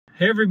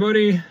Hey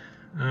everybody,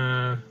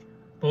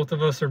 both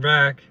of us are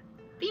back.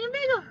 Bean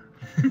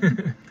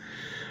Bagel.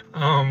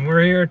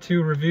 We're here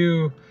to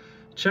review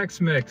Chex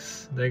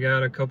Mix. They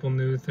got a couple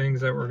new things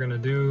that we're gonna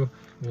do.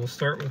 We'll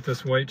start with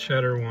this white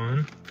cheddar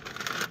one.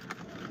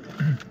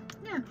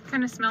 Yeah,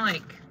 kind of smell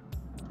like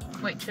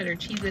white cheddar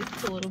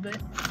Cheez-Its a little bit.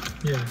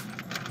 Yeah,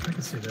 I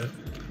can see that.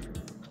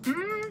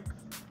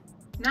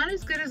 Not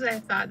as good as I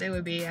thought they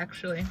would be,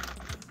 actually.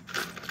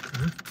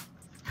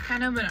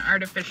 Kind of an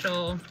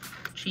artificial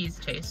cheese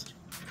taste.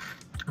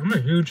 I'm a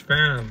huge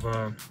fan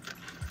of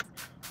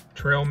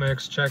trail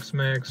mix, Chex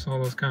Mix,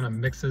 all those kind of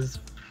mixes.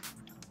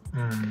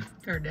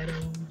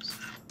 Gardettos,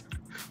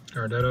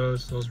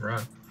 those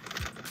rock.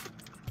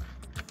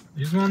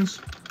 These ones?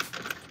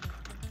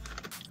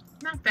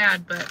 Not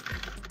bad, but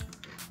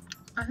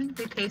I think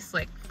they taste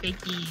like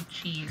fakey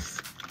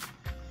cheese.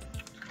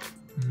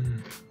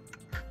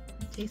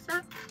 Taste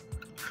that?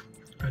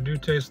 I do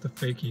taste the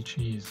fakey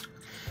cheese.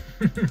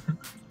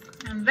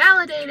 I'm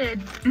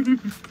validated.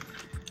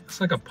 It's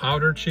like a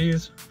powder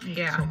cheese.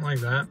 Yeah. Something like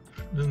that.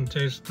 It doesn't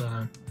taste,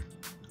 I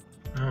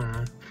don't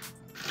know.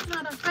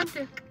 Not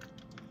authentic.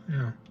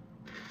 Yeah.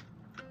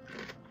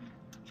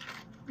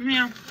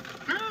 Yeah.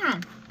 I don't know.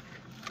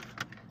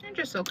 They're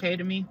just okay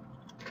to me.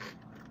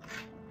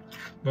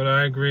 But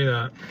I agree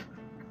that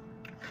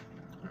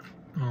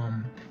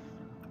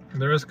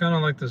there is kind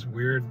of like this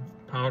weird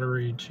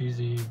powdery,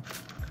 cheesy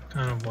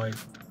kind of like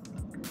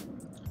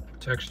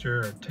texture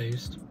or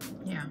taste.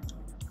 Yeah.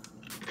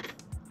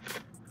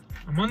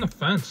 I'm on the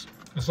fence.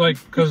 It's like,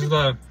 because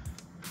I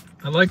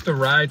like the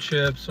rye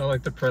chips, I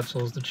like the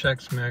pretzels, the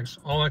Chex Mix,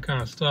 all that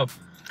kind of stuff.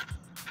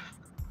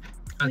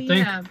 I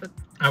think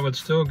I would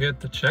still get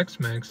the Chex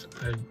Mix.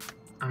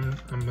 I'm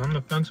on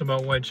the fence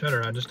about white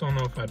cheddar. I just don't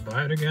know if I'd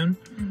buy it again.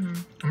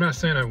 I'm not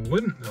saying I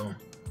wouldn't though,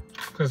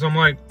 because I'm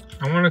like,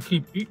 I want to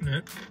keep eating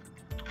it.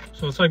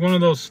 So it's like one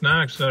of those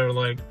snacks that are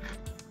like,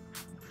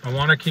 I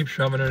want to keep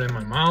shoving it in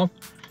my mouth,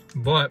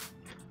 but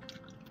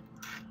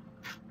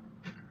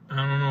I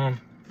don't know.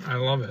 I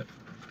love it.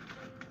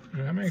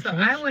 Does that make sense?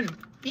 I wouldn't.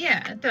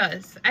 Yeah, it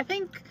does. I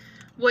think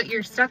what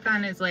you're stuck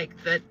on is like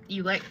that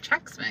you like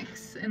Chex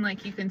Mix, and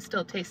like you can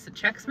still taste the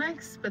Chex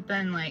Mix, but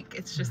then like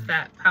it's just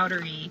that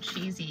powdery,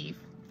 cheesy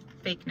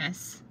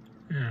fakeness.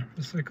 Yeah,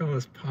 it's like all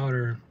this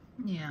powder.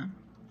 Yeah.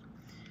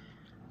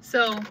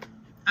 So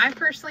I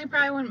personally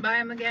probably wouldn't buy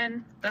them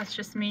again. That's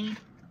just me.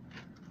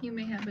 You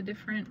may have a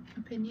different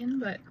opinion,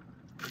 but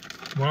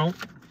well,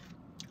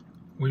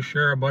 we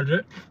share a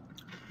budget,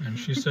 and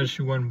she says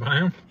she wouldn't buy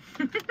them.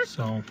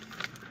 So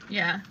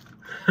yeah.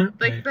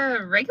 Like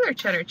the regular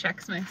cheddar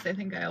Chex Mix, I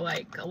think I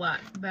like a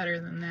lot better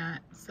than that.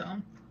 So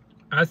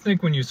I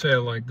think when you say it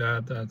like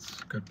that,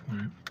 that's a good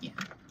point. Yeah.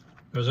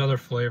 There's other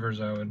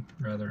flavors I would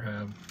rather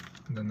have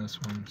than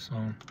this one.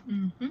 So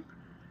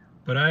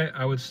but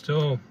I would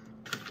still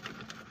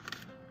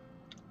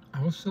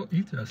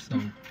eat this though.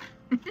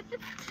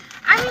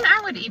 I mean, I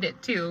would eat it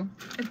too.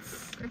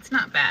 It's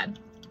not bad.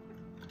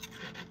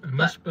 It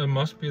must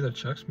be the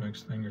Chex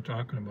Mix thing you're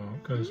talking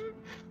about, because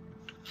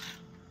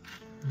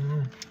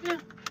yeah.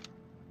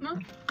 Well,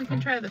 we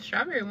can try the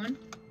strawberry one.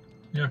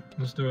 Yeah,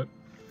 let's do it.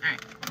 Alright.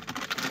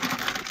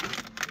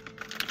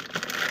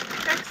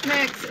 Chex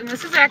Mix, and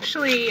this is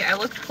actually, I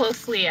looked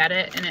closely at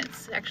it, and it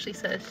actually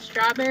says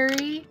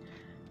strawberry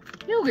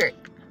yogurt.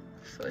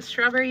 So it's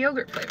strawberry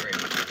yogurt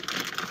flavored.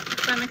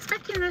 So I'm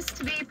expecting this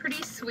to be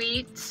pretty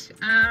sweet. 6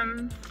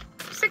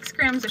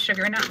 grams of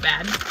sugar, not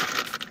bad.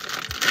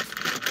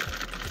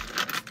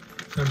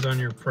 Depends on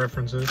your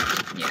preferences.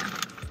 Yeah.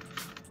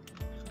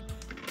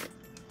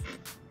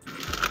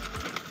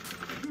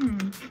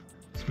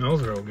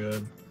 Smells real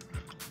good.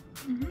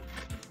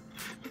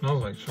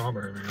 Smells like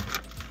strawberry, man.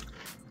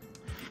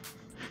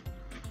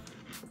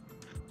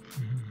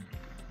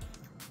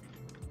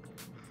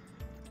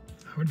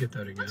 I would get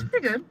that again. That's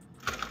pretty good.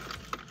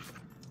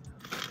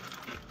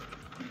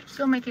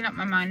 Still making up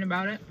my mind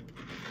about it.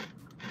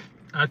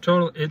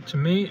 To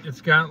me,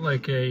 it's got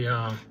like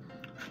a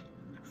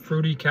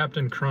fruity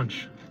Captain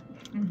Crunch.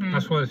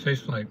 That's what it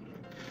tastes like.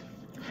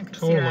 I can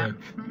Totally. see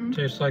that.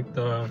 Tastes like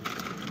the,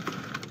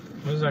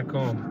 what is that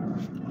called?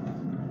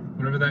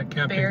 Whatever that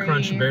Captain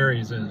Crunch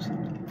berries is.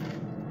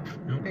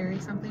 Nope. Berry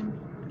something?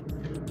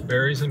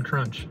 Berries and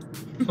Crunch.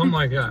 Something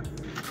like that.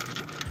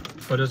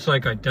 But it's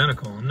like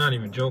identical. I'm not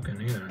even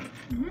joking either.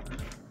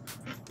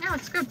 Yeah,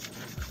 it's good.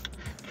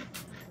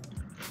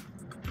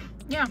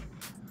 Yeah.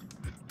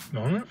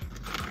 Don't it?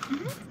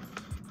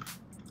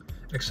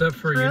 Except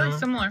for, it's really you know.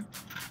 similar.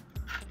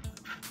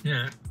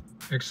 Yeah.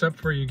 Except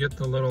for you get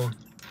the little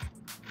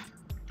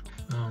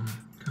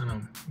kind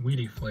of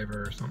wheaty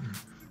flavor or something.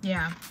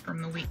 Yeah,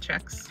 from the wheat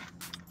Chex.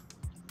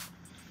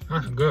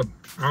 That's good.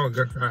 I would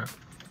get that.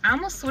 I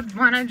almost would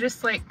want to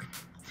just like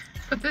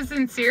put this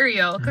in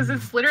cereal, because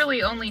it's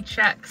literally only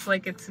Chex.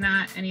 Like, it's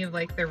not any of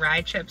like the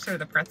rye chips or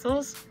the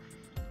pretzels.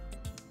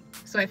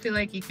 So I feel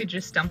like you could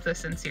just dump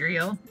this in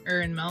cereal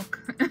or in milk.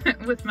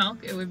 With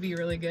milk, it would be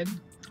really good.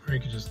 Or you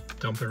could just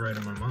dump it right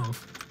in my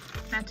mouth.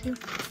 That too.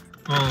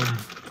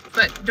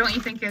 But don't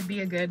you think it'd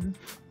be a good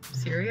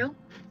cereal?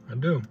 I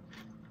do.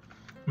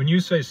 when you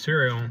say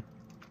cereal,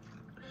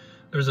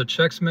 there's a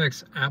Chex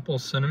Mix apple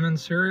cinnamon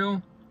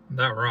cereal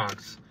that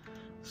rocks.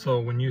 So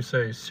when you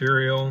say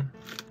cereal,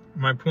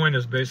 my point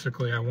is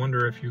basically I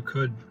wonder if you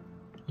could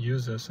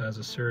use this as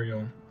a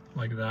cereal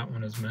like that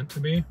one is meant to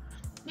be.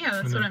 Yeah,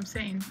 that's what I'm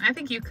saying. I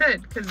think you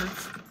could, because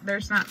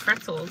there's not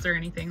pretzels or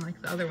anything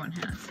like the other one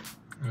has.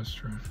 That's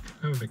true.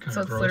 That would be kind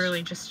of gross. So it's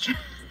literally just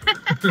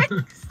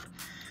Chex.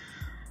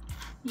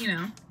 You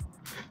know.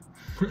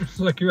 It's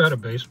like you're at a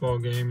baseball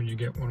game and you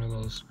get one of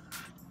those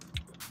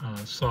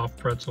soft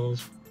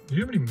pretzels. Do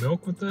you have any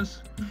milk with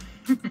this?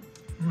 I'm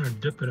gonna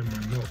dip it in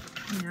my milk.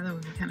 Yeah, that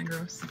would be kind of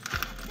gross.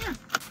 Yeah,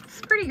 it's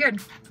pretty good.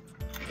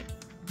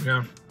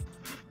 Yeah.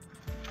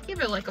 Give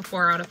it like a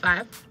 4 out of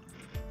 5.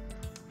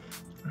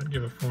 I'd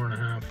give it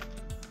 4.5.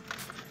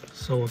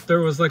 So if there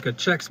was like a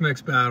Chex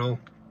Mix battle,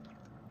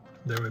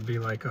 there would be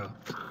like a,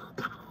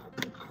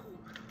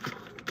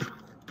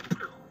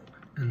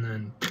 and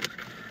then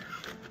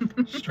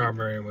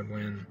strawberry would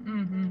win,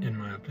 in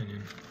my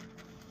opinion.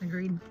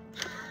 Agreed.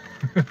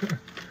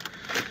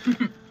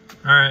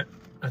 All right,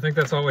 I think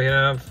that's all we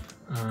have.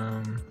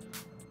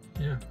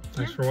 Yeah,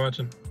 thanks for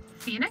watching.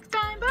 See you next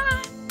time.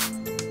 Bye.